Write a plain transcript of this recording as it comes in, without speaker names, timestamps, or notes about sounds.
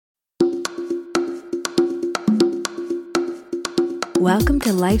Welcome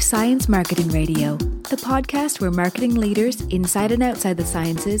to Life Science Marketing Radio, the podcast where marketing leaders inside and outside the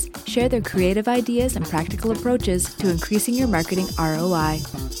sciences share their creative ideas and practical approaches to increasing your marketing ROI.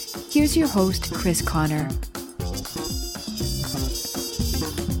 Here's your host, Chris Connor.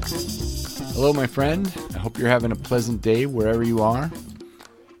 Hello, my friend. I hope you're having a pleasant day wherever you are.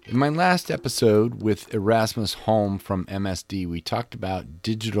 In my last episode with Erasmus Holm from MSD, we talked about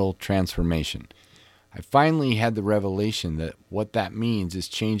digital transformation. I finally had the revelation that what that means is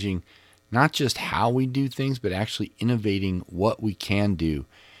changing not just how we do things, but actually innovating what we can do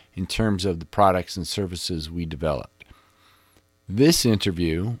in terms of the products and services we developed. This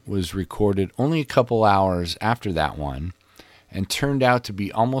interview was recorded only a couple hours after that one and turned out to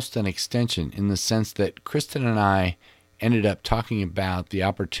be almost an extension in the sense that Kristen and I ended up talking about the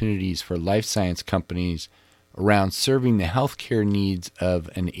opportunities for life science companies around serving the healthcare needs of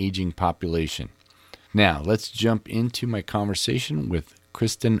an aging population. Now, let's jump into my conversation with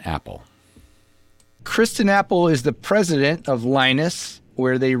Kristen Apple. Kristen Apple is the president of Linus,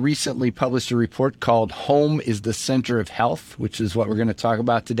 where they recently published a report called Home is the Center of Health, which is what we're going to talk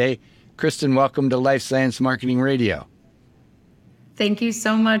about today. Kristen, welcome to Life Science Marketing Radio. Thank you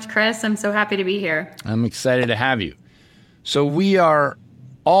so much, Chris. I'm so happy to be here. I'm excited to have you. So we are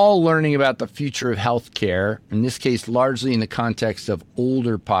all learning about the future of healthcare, in this case, largely in the context of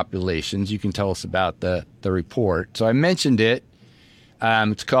older populations. You can tell us about the report. So I mentioned it.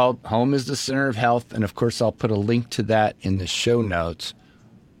 It's called Home is the Center of Health. And of course, I'll put a link to that in the show notes.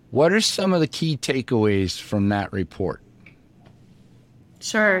 What are some of the key takeaways from that report?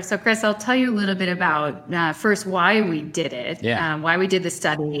 Sure. So, Chris, I'll tell you a little bit about first why we did it, why we did the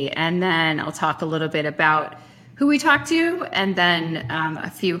study, and then I'll talk a little bit about who we talked to, and then a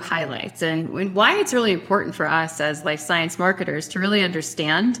few highlights and why it's really important for us as life science marketers to really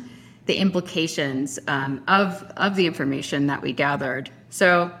understand the implications of the information that we gathered.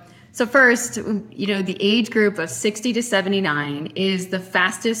 So first, the age group of 60 to 79 is the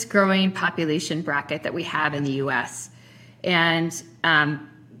fastest growing population bracket that we have in the U.S. And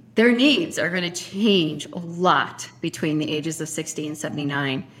their needs are going to change a lot between the ages of 60 and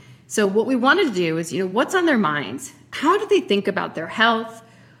 79. So what we wanted to do is, what's on their minds? How do they think about their health?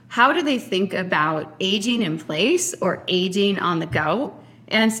 How do they think about aging in place or aging on the go?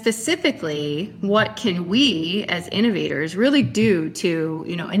 And specifically, what can we as innovators really do to,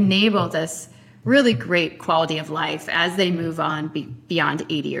 enable this really great quality of life as they move on beyond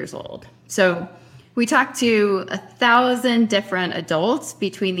 80 years old? So we talked to 1,000 different adults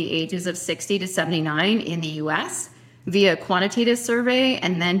between the ages of 60 to 79 in the U.S. via a quantitative survey,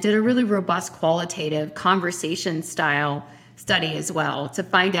 and then did a really robust qualitative conversation style study as well to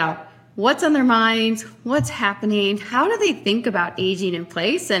find out what's on their minds, what's happening, how do they think about aging in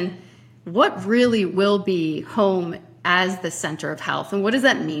place, and what really will be home as the center of health, and what does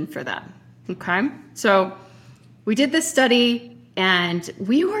that mean for them? Okay, so we did this study, and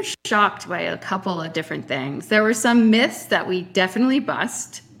we were shocked by a couple of different things. There were some myths that we definitely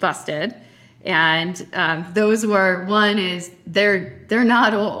busted. And those were, one is they're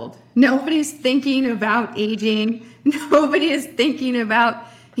not old. Nobody's thinking about aging. Nobody is thinking about,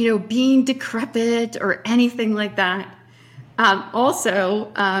 being decrepit or anything like that.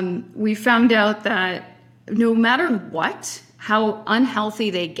 Also, we found out that no matter how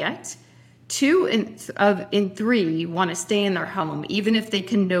unhealthy they get, 2 in 3 want to stay in their home, even if they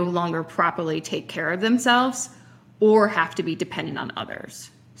can no longer properly take care of themselves or have to be dependent on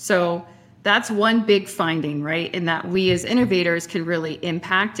others. So that's one big finding, right? In that we as innovators can really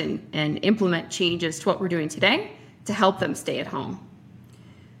impact and implement changes to what we're doing today to help them stay at home.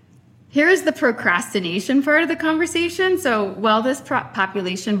 Here's the procrastination part of the conversation. So while this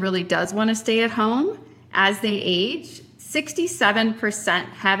population really does want to stay at home, as they age, 67%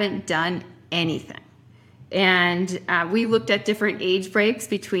 haven't done anything. And we looked at different age breaks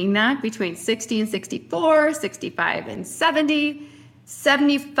between 60 and 64, 65 and 70,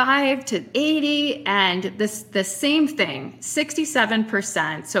 75 to 80, and the same thing,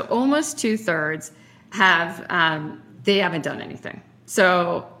 67%, so almost 2/3 they haven't done anything.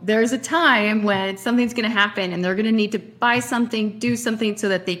 So there's a time when something's going to happen and they're going to need to buy something, do something so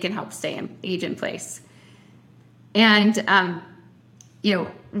that they can help age in place. And,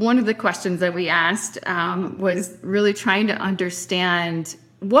 one of the questions that we asked was really trying to understand,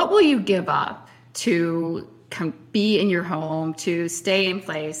 what will you give up to be in your home, to stay in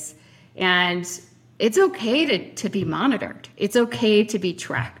place? And it's okay to be monitored. It's okay to be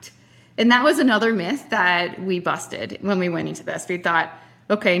tracked. And that was another myth that we busted when we went into this. We thought,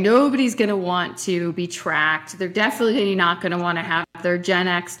 okay, nobody's going to want to be tracked. They're definitely not going to want to have their Gen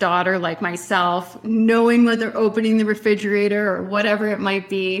X daughter like myself, knowing what they're opening the refrigerator or whatever it might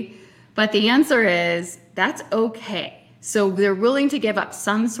be. But the answer is that's okay. So they're willing to give up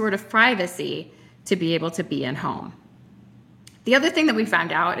some sort of privacy to be able to be in home. The other thing that we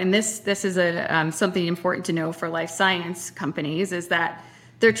found out, and this is something important to know for life science companies, is that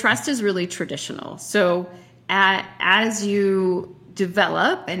their trust is really traditional. So as you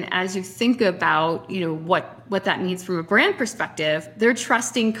develop and as you think about, what that means from a brand perspective, they're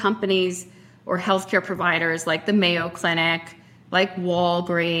trusting companies or healthcare providers like the Mayo Clinic, like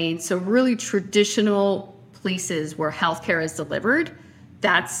Walgreens. So really traditional places where healthcare is delivered.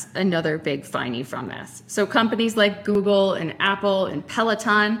 That's another big finding from this. So companies like Google and Apple and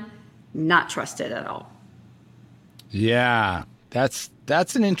Peloton, not trusted at all. Yeah, that's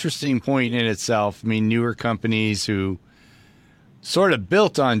an interesting point in itself. I mean, newer companies who sort of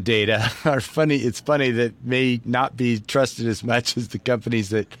built on data are funny. It's funny that may not be trusted as much as the companies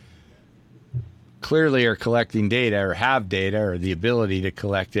that clearly are collecting data or have data or the ability to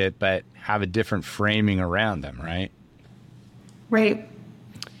collect it, but have a different framing around them, right? Right.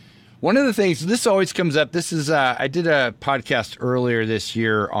 One of the things, this always comes up, this is, I did a podcast earlier this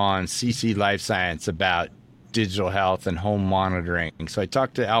year on CC Life Science about digital health and home monitoring. So I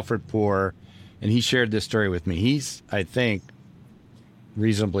talked to Alfred Poor, and he shared this story with me. He's, I think,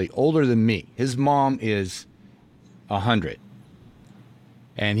 reasonably older than me. His mom is 100.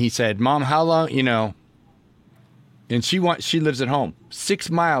 And he said, Mom, how long, and she lives at home,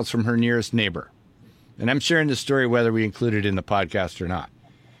 6 miles from her nearest neighbor. And I'm sharing this story whether we include it in the podcast or not.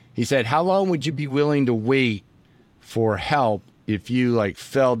 He said, how long would you be willing to wait for help if you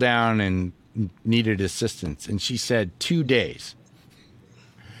fell down and needed assistance? And she said 2 days.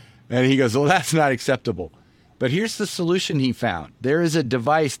 And he goes, well, that's not acceptable. But here's the solution he found. There is a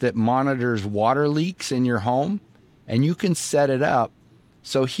device that monitors water leaks in your home, and you can set it up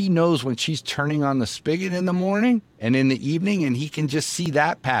so he knows when she's turning on the spigot in the morning and in the evening, and he can just see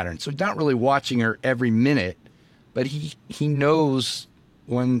that pattern. So he's not really watching her every minute, but he knows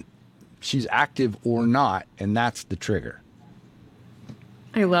when she's active or not, and that's the trigger.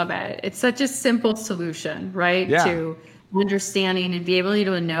 I love it. It's such a simple solution, right? Yeah. To understanding and be able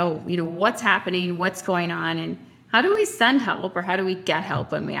to know, what's happening, what's going on, and how do we send help or how do we get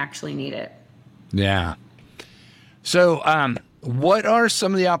help when we actually need it? Yeah. So what are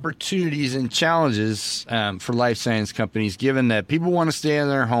some of the opportunities and challenges for life science companies, given that people want to stay in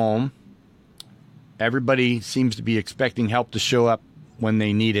their home? Everybody seems to be expecting help to show up when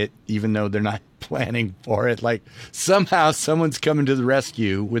they need it, even though they're not planning for it. Like somehow someone's coming to the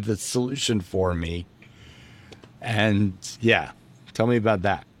rescue with a solution for me. And yeah, tell me about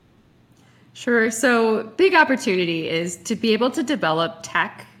that. Sure. So big opportunity is to be able to develop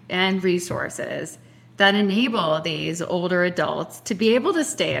tech and resources that enable these older adults to be able to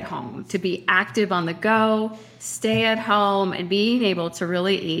stay at home, to be active on the go, stay at home, and being able to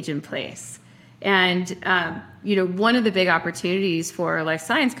really age in place. And, one of the big opportunities for life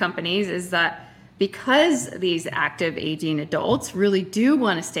science companies is that because these active aging adults really do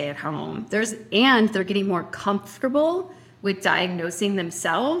want to stay at home, they're getting more comfortable with diagnosing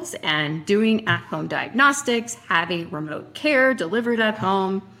themselves and doing at-home diagnostics, having remote care delivered at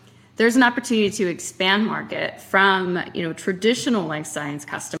home. There's an opportunity to expand market from, traditional life science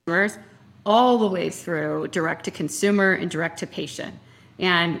customers all the way through direct to consumer and direct to patient.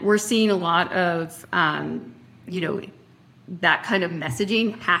 And we're seeing a lot of, that kind of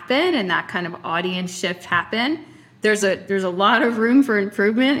messaging happen and that kind of audience shift happen. There's a lot of room for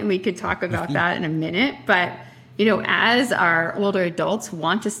improvement, and we could talk about that in a minute. But, as our older adults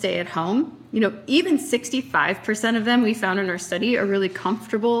want to stay at home, even 65% of them we found in our study are really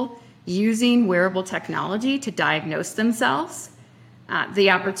comfortable using wearable technology to diagnose themselves. The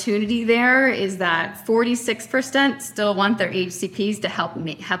opportunity there is that 46% still want their HCPs to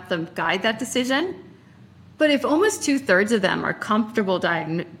help them guide that decision. But if almost 2/3 of them are comfortable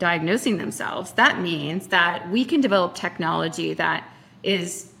diagnosing themselves, that means that we can develop technology that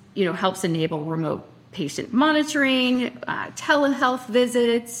is, helps enable remote patient monitoring, telehealth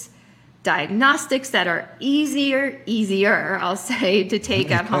visits, diagnostics that are easier, I'll say, to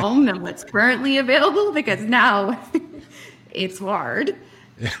take at home than what's currently available, because now it's hard.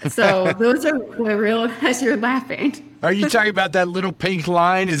 So those are the real, as you're laughing. Are you talking about that little pink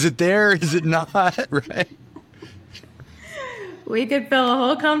line? Is it there? Is it not? Right. We could fill a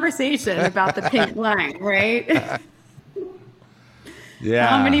whole conversation about the pink line, right? Yeah.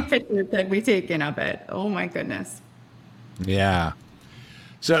 How many pictures have we taken of it? Oh my goodness. Yeah.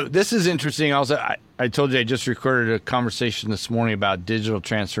 So this is interesting. Also, I told you I just recorded a conversation this morning about digital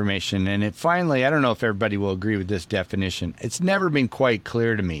transformation, and it finally, I don't know if everybody will agree with this definition. It's never been quite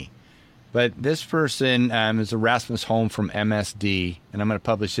clear to me. But this person is Erasmus Holm from MSD, and I'm going to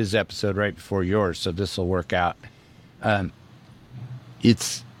publish his episode right before yours, so this will work out.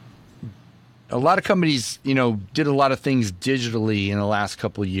 It's a lot of companies, did a lot of things digitally in the last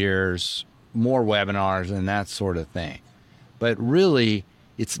couple of years, more webinars and that sort of thing. But really,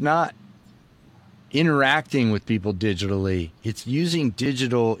 it's not interacting with people digitally. It's using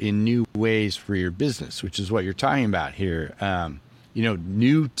digital in new ways for your business, which is what you're talking about here.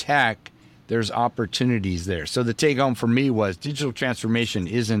 New tech, there's opportunities there. So the take home for me was digital transformation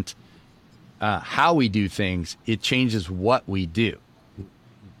isn't how we do things. It changes what we do.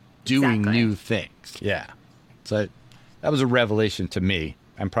 Doing new things. Yeah. So that was a revelation to me.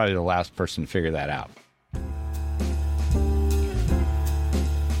 I'm probably the last person to figure that out.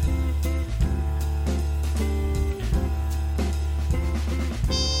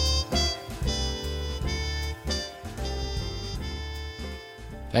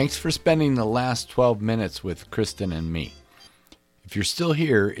 Thanks for spending the last 12 minutes with Kristen and me. If you're still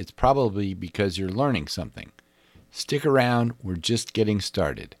here, it's probably because you're learning something. Stick around, we're just getting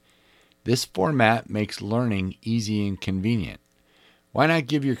started. This format makes learning easy and convenient. Why not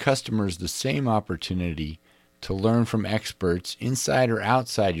give your customers the same opportunity to learn from experts inside or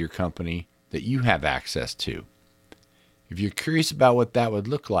outside your company that you have access to? If you're curious about what that would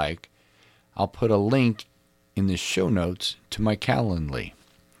look like, I'll put a link in the show notes to my Calendly.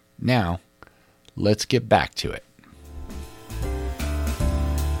 Now, let's get back to it.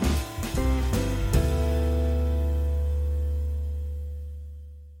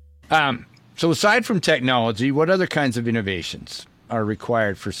 So aside from technology, what other kinds of innovations are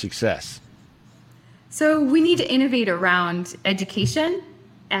required for success? So we need to innovate around education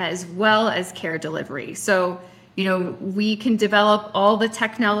as well as care delivery. So, we can develop all the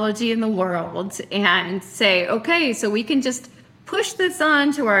technology in the world and say, okay, so we can just push this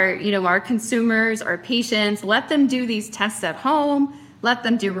on to our consumers, our patients, let them do these tests at home, let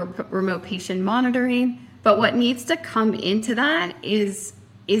them do remote patient monitoring. But what needs to come into that is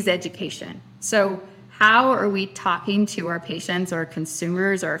education. So how are we talking to our patients or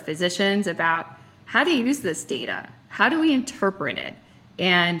consumers or physicians about how to use this data? How do we interpret it?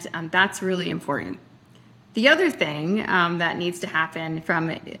 And that's really important. The other thing that needs to happen from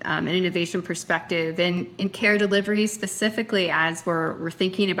an innovation perspective in care delivery, specifically as we're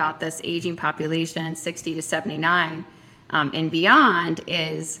thinking about this aging population, 60 to 79 and beyond,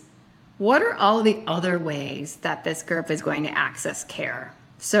 is what are all the other ways that this group is going to access care?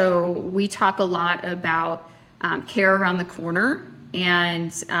 So we talk a lot about care around the corner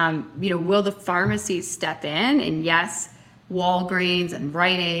and, will the pharmacies step in? And yes, Walgreens and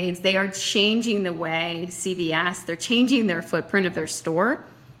Rite Aids, they are changing the way CVS, they're changing their footprint of their store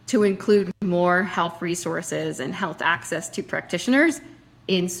to include more health resources and health access to practitioners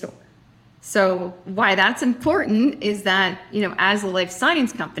in store. So why that's important is that, as a life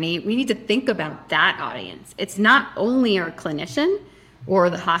science company, we need to think about that audience. It's not only our clinician or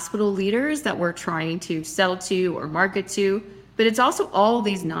the hospital leaders that we're trying to sell to or market to, but it's also all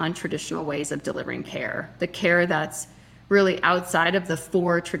these non-traditional ways of delivering care, the care that's really outside of the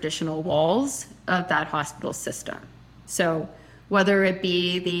four traditional walls of that hospital system. So whether it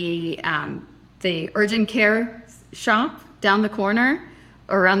be the urgent care shop down the corner,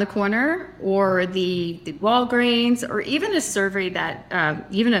 around the corner, or the Walgreens, or even a survey that,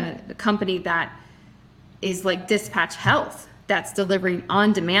 even a company that is like Dispatch Health, that's delivering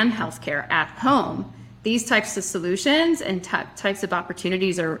on-demand healthcare at home. These types of solutions and types of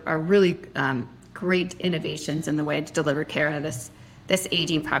opportunities are really great innovations in the way to deliver care to this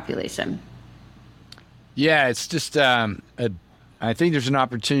aging population. Yeah, it's just, I think there's an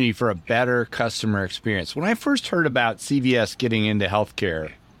opportunity for a better customer experience. When I first heard about CVS getting into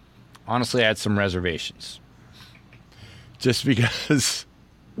healthcare, honestly, I had some reservations. Just because...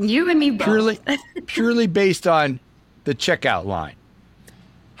 You and me both. Purely based on the checkout line.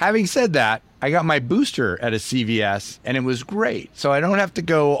 Having said that, I got my booster at a CVS and it was great. So I don't have to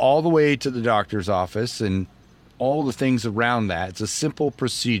go all the way to the doctor's office and all the things around that. It's a simple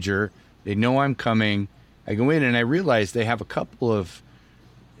procedure. They know I'm coming. I go in and I realize they have a couple of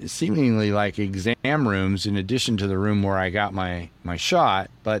seemingly like exam rooms in addition to the room where I got my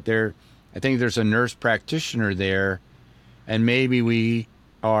shot. But I think there's a nurse practitioner there, and maybe we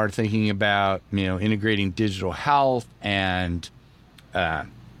are thinking about, integrating digital health and,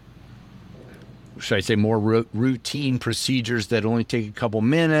 should I say, more routine procedures that only take a couple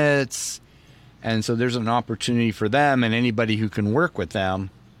minutes. And so there's an opportunity for them and anybody who can work with them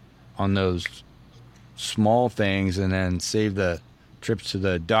on those small things, and then save the trips to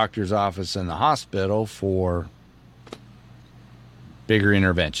the doctor's office and the hospital for bigger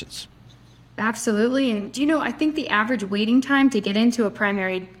interventions. Absolutely. And do you know, I think the average waiting time to get into a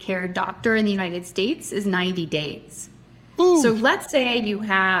primary care doctor in the United States is 90 days. Ooh. So let's say you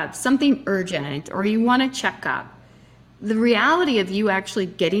have something urgent or you want to check up. The reality of you actually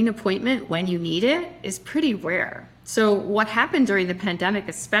getting an appointment when you need it is pretty rare. So what happened during the pandemic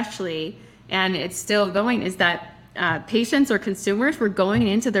especially, and it's still going, is that patients or consumers were going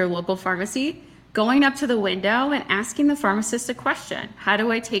into their local pharmacy, going up to the window and asking the pharmacist a question. How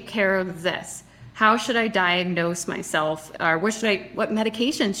do I take care of this? How should I diagnose myself? Or what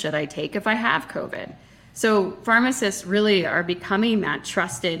medications should I take if I have COVID? So pharmacists really are becoming that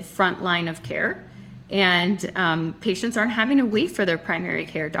trusted front line of care. And patients aren't having to wait for their primary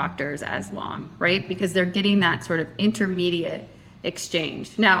care doctors as long, right? Because they're getting that sort of intermediate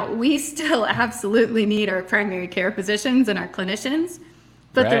exchange. Now, we still absolutely need our primary care physicians and our clinicians,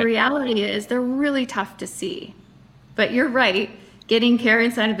 but the reality is they're really tough to see. But you're right, getting care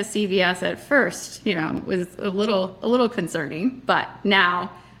inside of a CVS at first, was a little concerning. But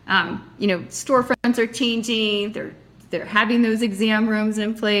now, storefronts are changing. They're having those exam rooms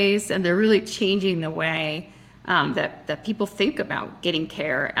in place, and they're really changing the way that people think about getting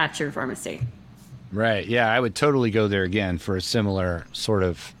care at your pharmacy. Right. Yeah, I would totally go there again for a similar sort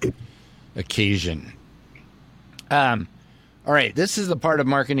of occasion. All right. This is the part of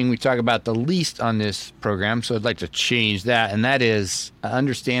marketing we talk about the least on this program, so I'd like to change that, and that is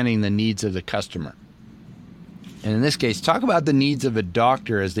understanding the needs of the customer. And in this case, talk about the needs of a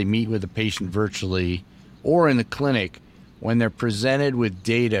doctor as they meet with a patient virtually or in the clinic when they're presented with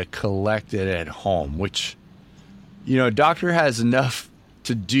data collected at home, which, a doctor has enough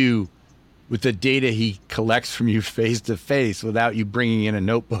to do with the data he collects from you face to face without you bringing in a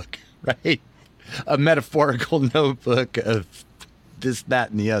notebook, right? A metaphorical notebook of this, that,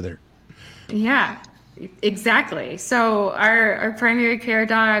 and the other. Yeah, exactly. So our primary care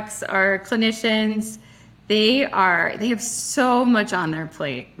docs, our clinicians, they have so much on their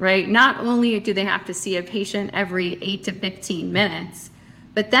plate, right? Not only do they have to see a patient every 8 to 15 minutes,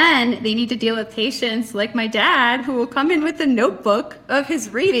 but then they need to deal with patients like my dad, who will come in with a notebook of his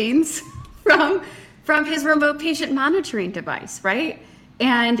readings from his remote patient monitoring device, right?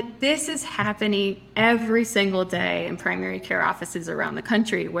 And this is happening every single day in primary care offices around the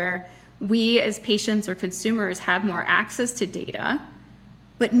country, where we as patients or consumers have more access to data,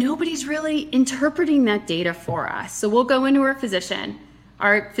 but nobody's really interpreting that data for us. So we'll go into our physician,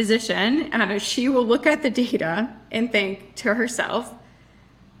 she will look at the data and think to herself,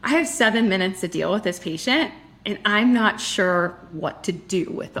 I have 7 minutes to deal with this patient, and I'm not sure what to do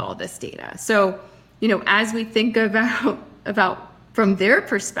with all this data. So, as we think about from their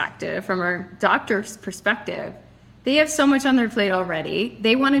perspective, from our doctor's perspective, they have so much on their plate already.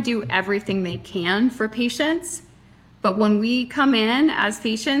 They want to do everything they can for patients. But when we come in as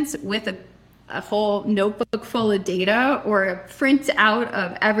patients with a whole notebook full of data, or a print out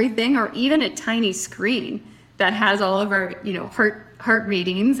of everything, or even a tiny screen that has all of our,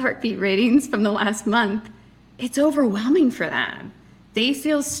 heartbeat readings from the last month, it's overwhelming for them. They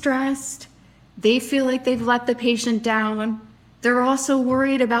feel stressed. They feel like they've let the patient down. They're also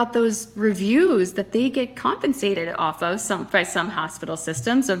worried about those reviews that they get compensated off of by some hospital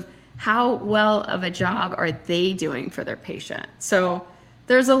systems of how well of a job are they doing for their patient. So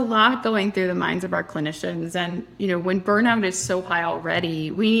there's a lot going through the minds of our clinicians. And, when burnout is so high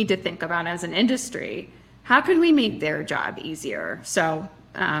already, we need to think about, as an industry, how can we make their job easier? So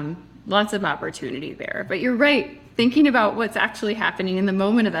lots of opportunity there. But you're right, thinking about what's actually happening in the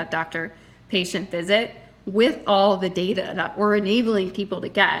moment of that doctor-patient visit with all the data that we're enabling people to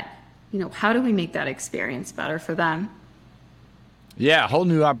get, how do we make that experience better for them? Yeah, a whole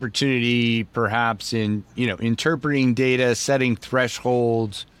new opportunity perhaps in, interpreting data, setting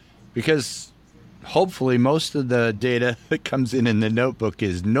thresholds, because hopefully most of the data that comes in the notebook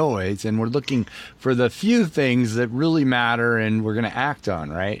is noise, and we're looking for the few things that really matter and we're going to act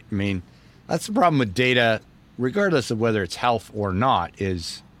on, right? I mean, that's the problem with data, regardless of whether it's health or not,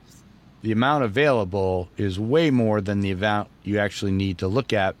 is the amount available is way more than the amount you actually need to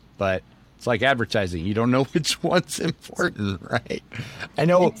look at. But it's like advertising. You don't know which one's important, right? I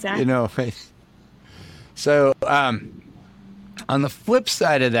know, exactly. So on the flip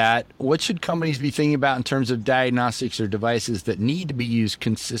side of that, what should companies be thinking about in terms of diagnostics or devices that need to be used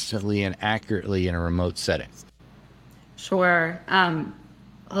consistently and accurately in a remote setting? Sure.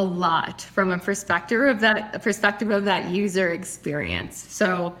 A lot from a perspective of that user experience.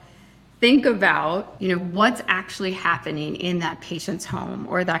 So think about, what's actually happening in that patient's home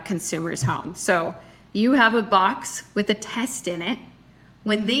or that consumer's home. So you have a box with a test in it.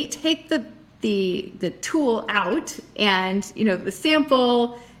 When they take the tool out and, the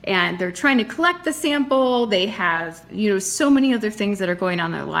sample, and they're trying to collect the sample, they have, so many other things that are going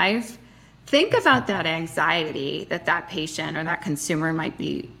on in their life. Think about that anxiety that patient or that consumer might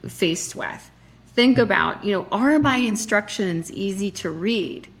be faced with. Think about, are my instructions easy to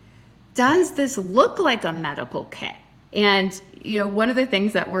read? Does this look like a medical kit? And, one of the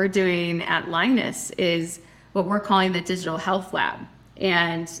things that we're doing at Linus is what we're calling the digital health lab.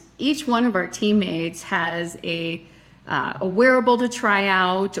 And each one of our teammates has a wearable to try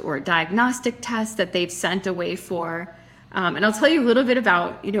out or a diagnostic test that they've sent away for. And I'll tell you a little bit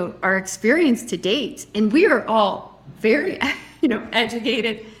about, our experience to date. And we are all very,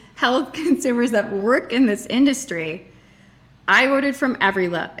 educated health consumers that work in this industry. I ordered from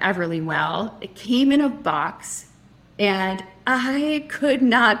Everlywell. It came in a box and I could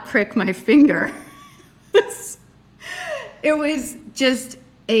not prick my finger. It was just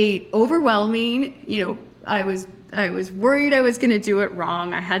overwhelming. I was worried I was going to do it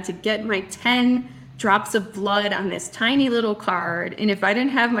wrong. I had to get my 10 drops of blood on this tiny little card. And if I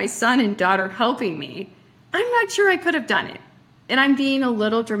didn't have my son and daughter helping me, I'm not sure I could have done it. And I'm being a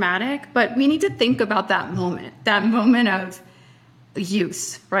little dramatic, but we need to think about that moment of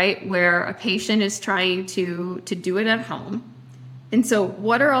use, right? Where a patient is trying to do it at home. And so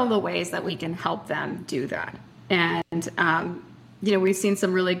what are all the ways that we can help them do that? And, we've seen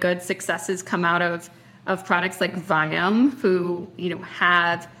some really good successes come out of products like Viome, who,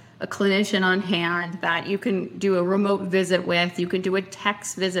 have a clinician on hand that you can do a remote visit with, you can do a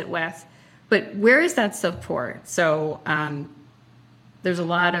text visit with, but where is that support? So there's a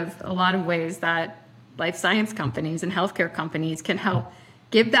lot of ways that life science companies and healthcare companies can help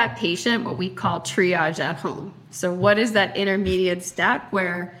give that patient what we call triage at home. So what is that intermediate step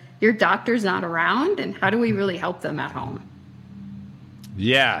where your doctor's not around, and how do we really help them at home?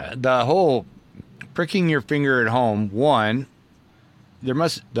 Yeah, the whole pricking your finger at home, one,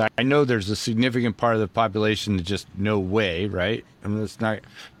 I know there's a significant part of the population that just no way, right? I mean,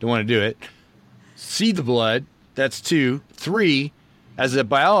 don't want to do it. See the blood, that's 2. 3, as a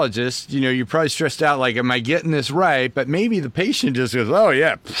biologist, you're probably stressed out, like, am I getting this right? But maybe the patient just goes, oh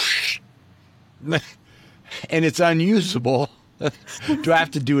yeah, and it's unusable. Do I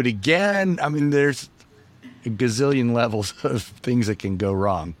have to do it again? I mean, there's a gazillion levels of things that can go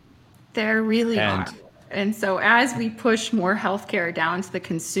wrong. There really are. And so as we push more healthcare down to the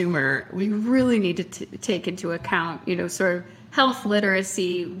consumer, we really need to take into account, sort of health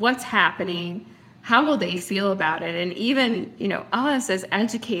literacy, what's happening, how will they feel about it? And even, us as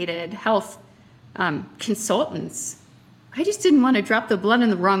educated health consultants, I just didn't want to drop the blood in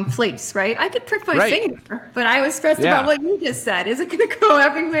the wrong place, right? I could prick my finger, but I was stressed about what you just said. Is it going to go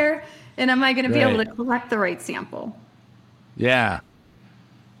everywhere? And am I going to be able to collect the right sample? Yeah.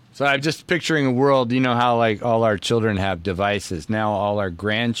 So I'm just picturing a world, how like all our children have devices. Now all our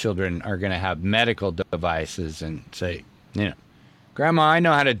grandchildren are going to have medical devices and say, Grandma, I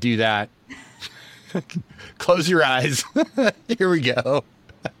know how to do that. Close your eyes. Here we go.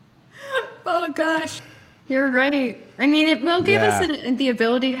 Oh, gosh. You're right. I mean, it will give us the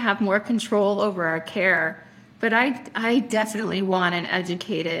ability to have more control over our care. But I definitely want an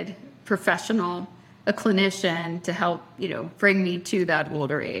educated professional, a clinician to help, bring me to that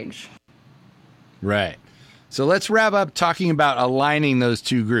older age. Right. So let's wrap up talking about aligning those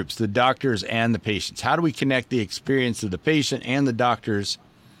two groups, the doctors and the patients. How do we connect the experience of the patient and the doctors?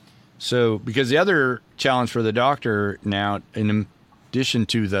 So, because the other challenge for the doctor now, in addition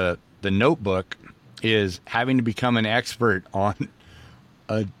to the notebook, is having to become an expert on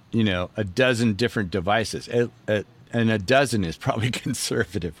a dozen different devices. And a dozen is probably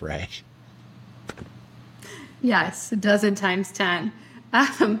conservative, right? Yes, a dozen times 10.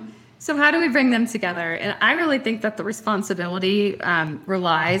 So how do we bring them together? And I really think that the responsibility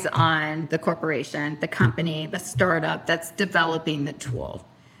relies on the corporation, the company, the startup that's developing the tool.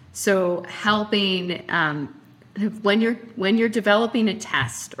 So helping when you're developing a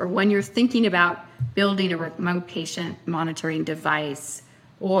test, or when you're thinking about building a remote patient monitoring device,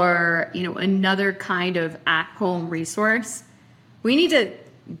 or another kind of at-home resource, we need to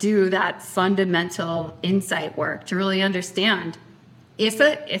do that fundamental insight work to really understand if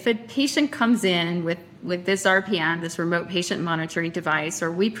a patient comes in with this RPM, this remote patient monitoring device,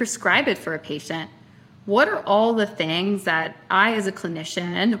 or we prescribe it for a patient, what are all the things that I as a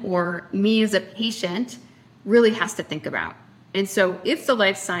clinician or me as a patient really has to think about? And so if the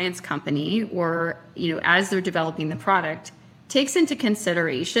life science company, or as they're developing the product, takes into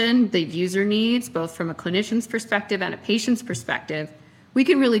consideration the user needs, both from a clinician's perspective and a patient's perspective, we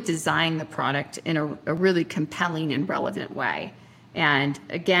can really design the product in a really compelling and relevant way. And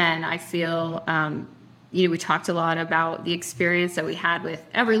again, I feel, we talked a lot about the experience that we had with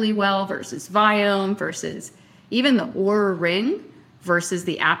Everlywell versus Viome versus even the Oura Ring versus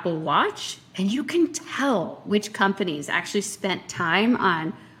the Apple Watch. And you can tell which companies actually spent time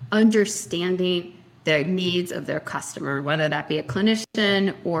on understanding the needs of their customer, whether that be a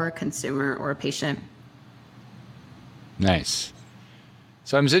clinician or a consumer or a patient. Nice.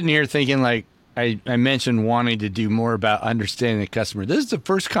 So I'm sitting here thinking, like, I mentioned wanting to do more about understanding the customer. This is the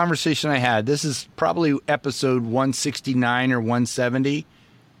first conversation I had. This is probably episode 169 or 170.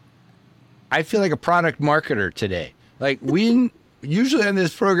 I feel like a product marketer today. Like, usually on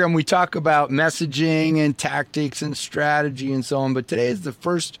this program, we talk about messaging and tactics and strategy and so on. But today is the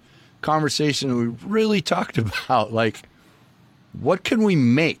first conversation we really talked about, like, what can we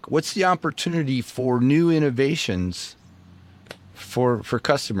make? What's the opportunity for new innovations for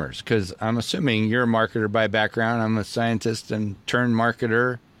customers? Because I'm assuming you're a marketer by background. I'm a scientist and turned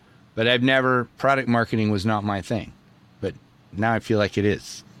marketer, but product marketing was not my thing. But now I feel like it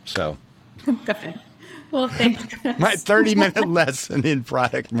is. So. Okay. Well, thank you. My 30-minute lesson in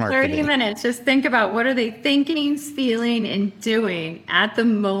product marketing. 30 minutes. Just think about what are they thinking, feeling, and doing at the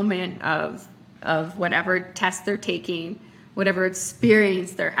moment of whatever test they're taking, whatever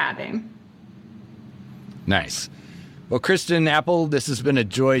experience they're having. Nice. Well, Kristen Apple, this has been a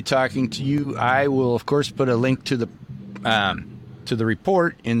joy talking to you. I will, of course, put a link to the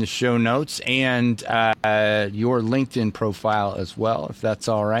report in the show notes and your LinkedIn profile as well, if that's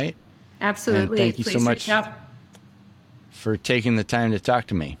all right. Absolutely. And thank you so much for taking the time to talk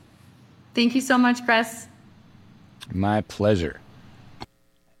to me. Thank you so much, Chris. My pleasure.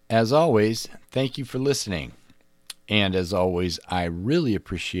 As always, thank you for listening. And as always, I really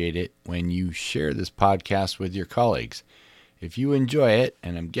appreciate it when you share this podcast with your colleagues. If you enjoy it,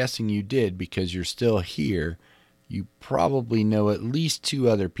 and I'm guessing you did because you're still here, you probably know at least 2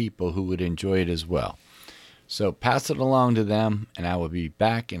 other people who would enjoy it as well. So pass it along to them, and I will be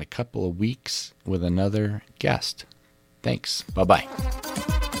back in a couple of weeks with another guest. Thanks. Bye-bye.